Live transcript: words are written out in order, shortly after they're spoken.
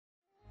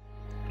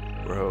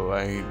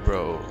I ain't,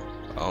 bro.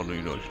 I don't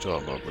even know what you're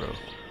talking about, bro.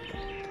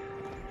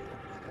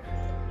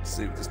 Let's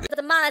see what this For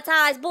the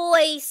monetized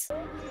boys.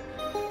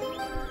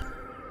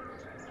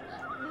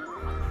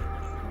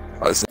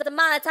 For the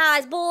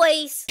monetized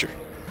boys.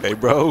 Hey,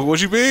 bro,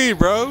 what you mean,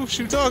 bro? What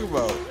you talking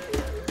about?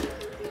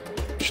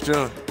 What you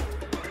doing?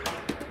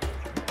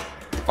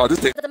 Oh, this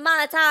thing. For the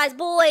monetized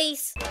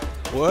boys.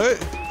 What?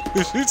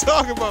 What you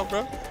talking about,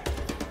 bro?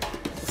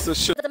 What's this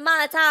shit? For the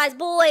monetized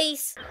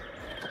boys.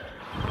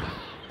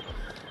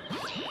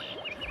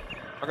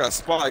 I got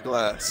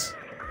spyglass.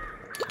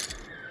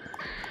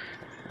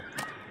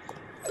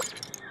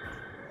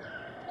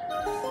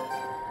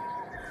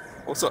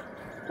 What's up?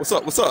 What's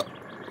up? What's up?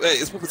 Hey,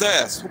 it's whoop his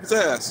ass. Whoop his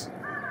ass.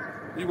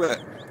 Where you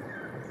at?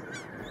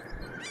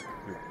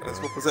 Let's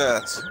whoop his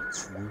ass.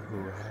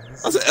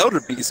 That's an elder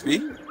beast,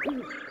 B.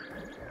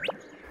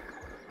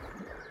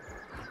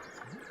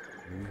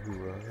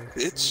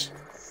 Bitch.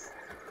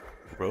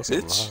 Bro, so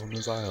loud on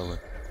this island.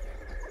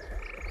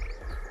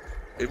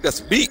 Hey, we got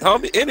some meat,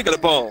 homie, and they got a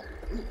bone.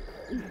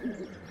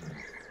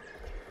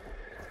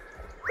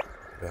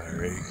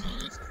 Alright.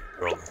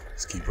 Rolling.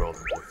 Just keep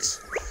rolling,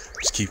 boys.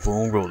 Just keep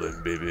on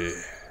rolling, baby.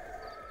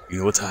 You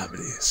know what time it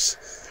is.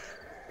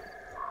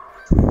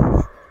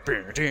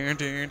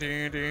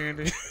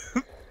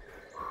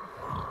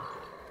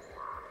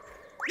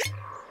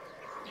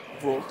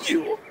 Roll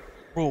you.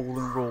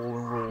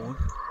 Rolling.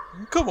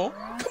 Come on.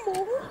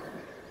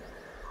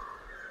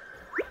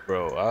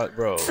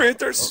 Bro. Fred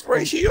Durst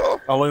right here. I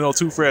only know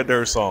 2 Fred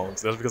Durst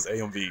songs. That's because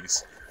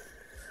AMVs.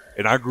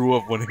 And I grew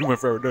up when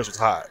Fred Durst was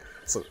hot.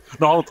 So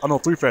no, I know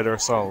 3 Fred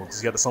Durst songs.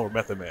 He had the song with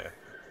Method Man.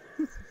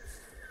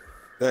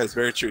 That is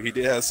very true. He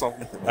did have a song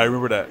with him. I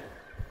remember that.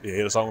 Yeah, he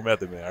had a song with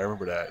Method Man. I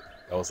remember that.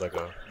 That was like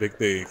a big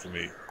thing for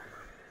me.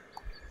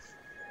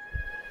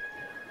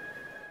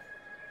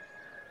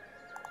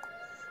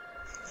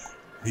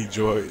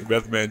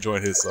 Method Man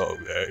joined his song.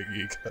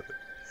 He got it.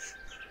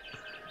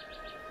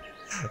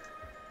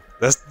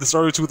 That's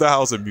early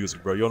 2000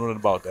 music, bro. You don't know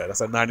nothing about that. That's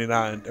like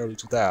 99, early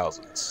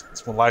 2000s.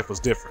 That's when life was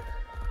different.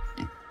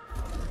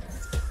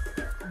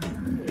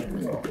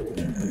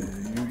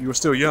 You were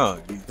still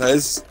young.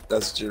 That's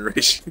a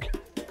generation.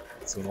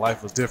 That's when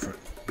life was different.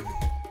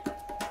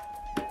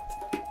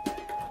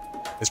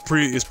 It's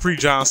pre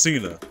John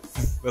Cena.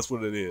 That's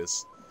what it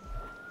is.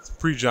 It's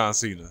pre John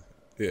Cena.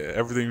 Yeah,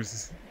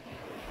 everything's.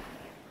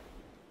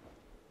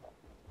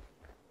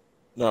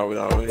 No, we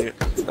ain't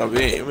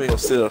gonna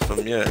steal it from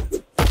him yet.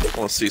 I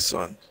wanna see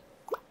son.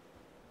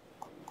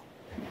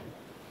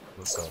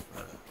 What's up,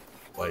 man?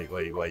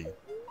 Why?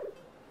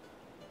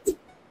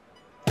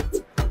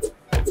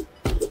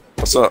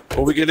 What's up?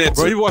 What we get into?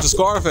 Bro, you watching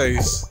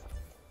Scarface?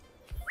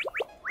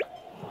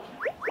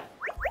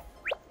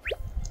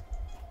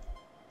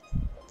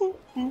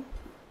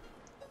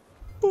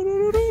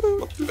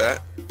 What's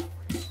that?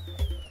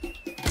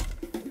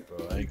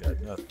 Bro, I ain't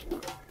got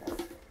nothing.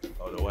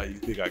 Oh, no way, you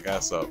think I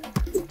got something?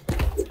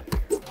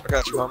 I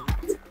got you, homie.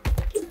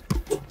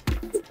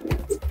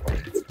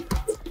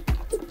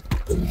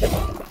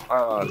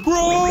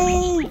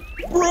 Bro!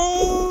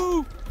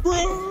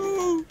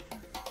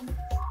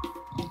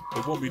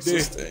 They want me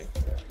dead. They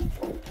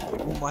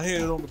want my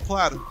head on the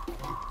platter.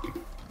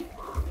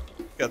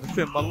 Got to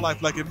defend my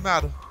life like it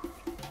matter.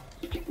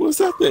 What's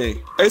that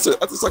thing? Hey, it's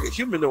like a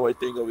humanoid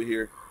thing over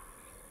here.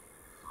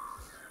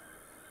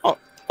 Oh,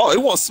 he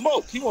wants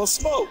smoke. He wants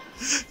smoke.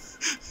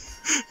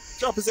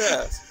 Drop his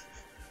ass.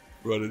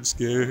 Running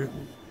scared.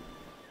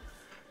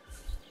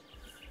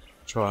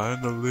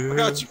 Trying to live.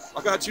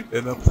 I got you.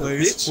 In a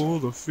place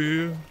full of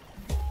fear.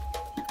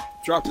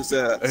 Drop his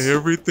ass.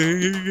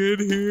 Everything in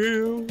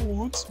here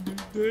wants me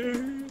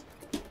dead.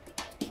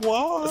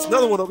 Why? There's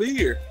another one over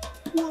here.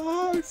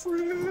 Why,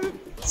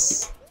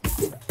 friends?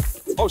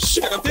 Oh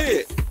shit, I'm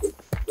dead.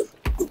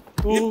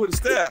 Hit with a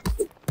staff.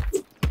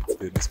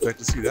 Didn't expect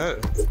to see that.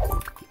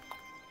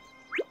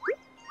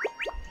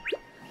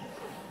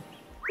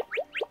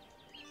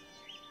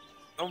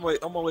 I'm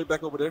on my way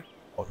back over there.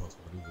 Oh, no,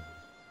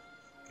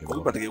 we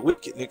about to get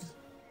wicked, nigga.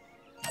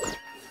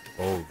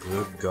 Oh,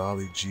 good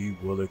golly gee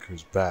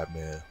willikers,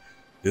 Batman.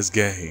 This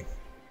game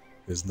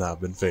has not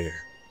been fair.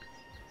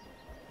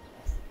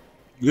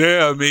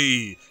 Yeah,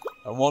 me.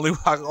 I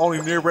can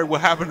only narrate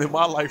what happened in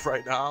my life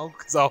right now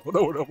because I don't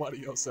know where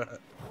nobody else at.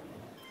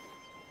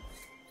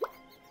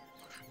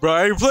 Bro,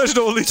 I ain't pledged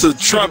no allegiance to the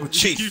tribal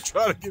chief. You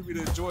trying to get me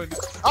to join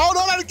this? I don't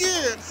know that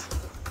again.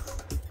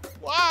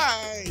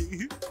 Why?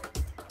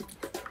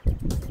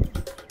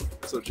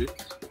 So G,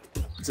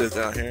 it says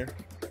down here.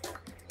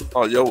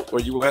 Oh, yo,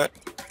 where you at?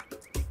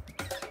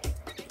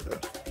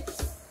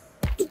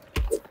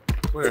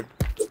 Where?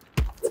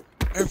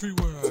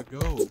 Everywhere I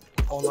go,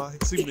 all I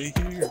seem to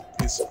hear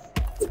is.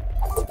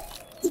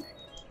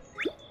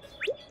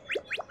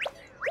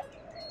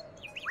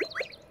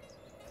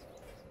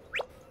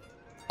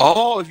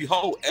 Oh, if you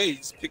hold A,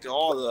 just pick it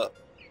all up.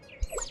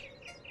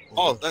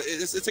 Oh,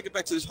 let's take it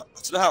back to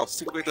the house.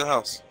 Take it back to the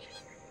house.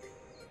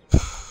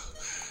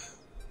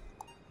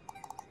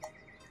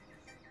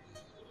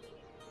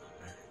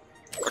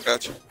 I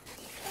got you.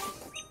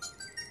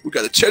 We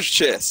got a treasure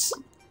chest.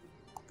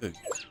 Good.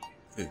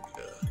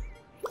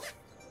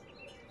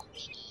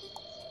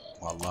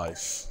 My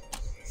life.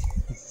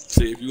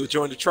 See, if you would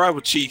join the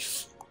tribal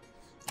chief.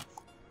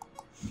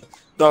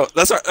 No,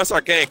 that's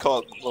our gang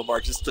called, well,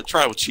 Mark, just the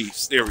tribal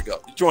chiefs. There we go.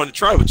 You join the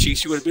tribal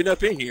chiefs, you would have been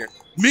up in here.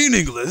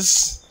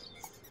 Meaningless?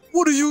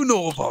 What do you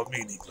know about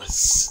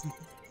meaningless?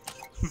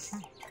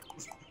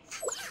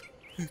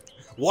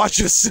 Watch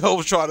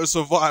yourself try to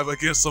survive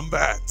against some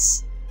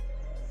bats.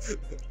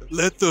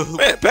 Let the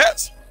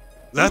bats.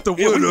 Let the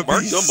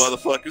wildebeest, them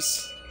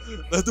motherfuckers.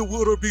 Let the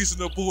wildebeest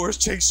and the boars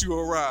chase you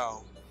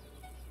around.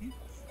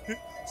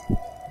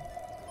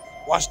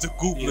 Watch the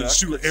goblins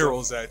shoot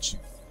arrows at you.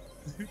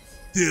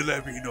 Then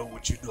let me know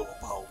what you know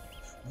about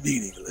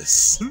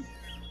meaningless.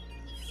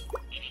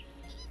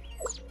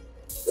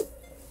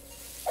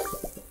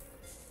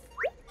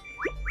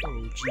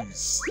 Oh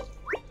jeez.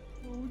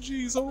 Oh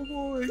jeez, oh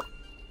boy.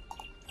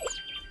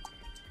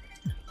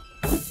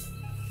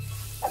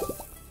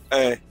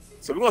 Hey,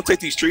 so we're gonna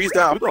take these trees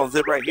down. We're gonna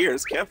zip right here.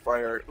 This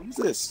campfire. Who's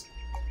this?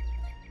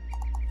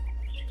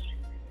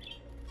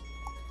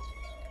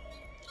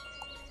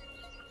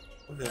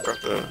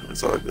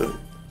 It's all good.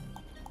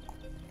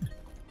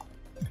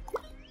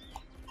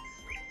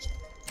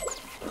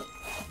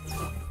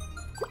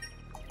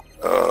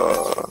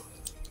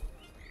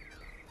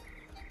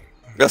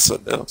 That's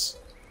something else.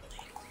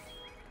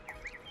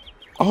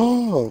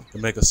 Oh, to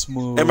make a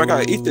smooth. Hey, my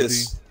guy, eat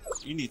this.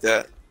 You need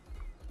that.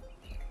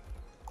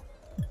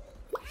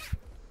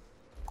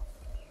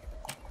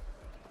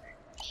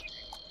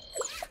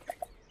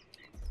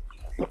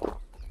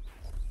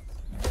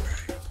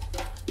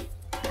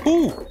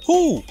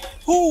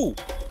 Who?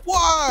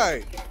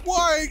 Why?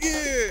 Why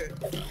again?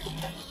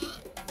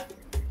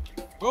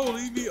 Bro,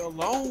 leave me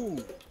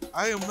alone.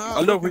 I am not.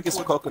 I know we get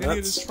some coconuts. Any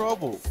of this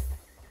trouble.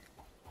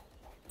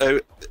 Hey,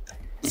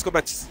 let's go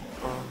back to.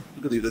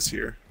 We can leave this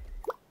here.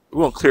 We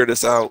won't clear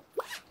this out.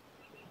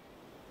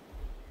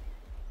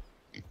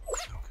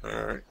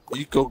 All right,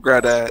 you go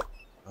grab that.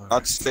 All I'll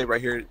just stay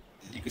right here.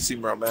 You can see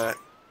where I'm at.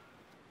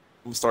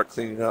 We'll start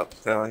cleaning up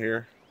down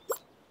here.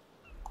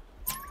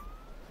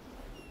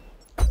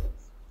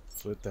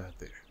 Put that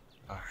there.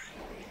 All right.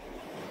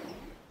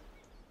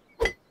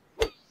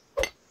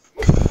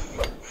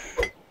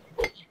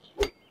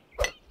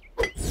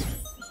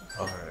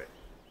 All right.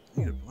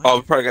 Oh,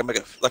 we probably gotta make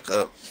a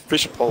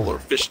fishing pole or a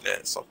fish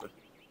net or something.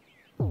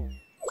 All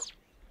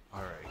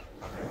right.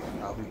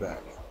 I'll be back.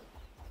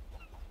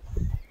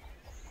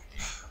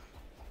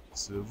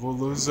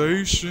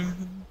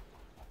 Civilization,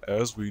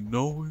 as we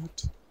know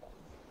it,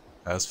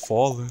 has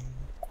fallen,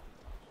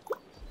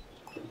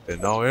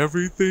 and now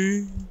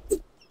everything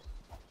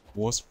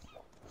was.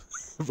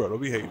 Bro,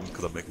 don't be hating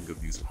because I'm making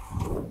good music.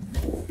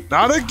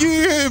 Not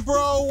again,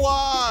 bro.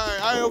 Why?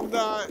 I am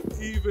not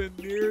even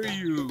near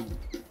you.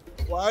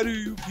 Why do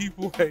you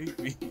people hate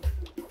me?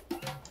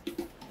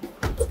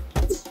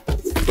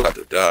 I'm about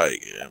to die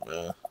again,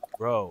 man.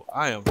 Bro,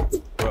 I am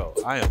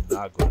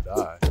not gonna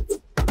die.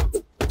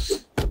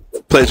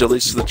 Pledge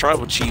allegiance to the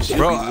tribal chiefs.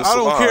 Bro, I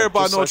don't care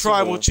about no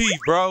tribal chief,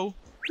 bro.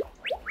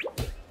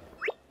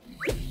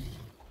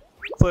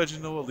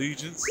 Pledging no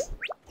allegiance.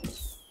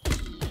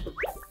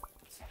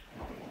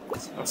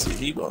 I see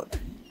he going.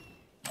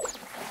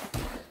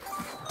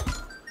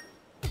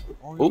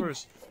 Only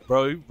person.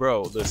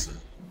 Bro, listen.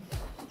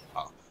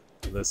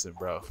 Listen,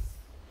 bro.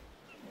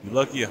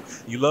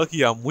 You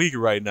lucky I'm weak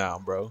right now,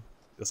 bro.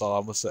 That's all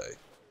I'm gonna say.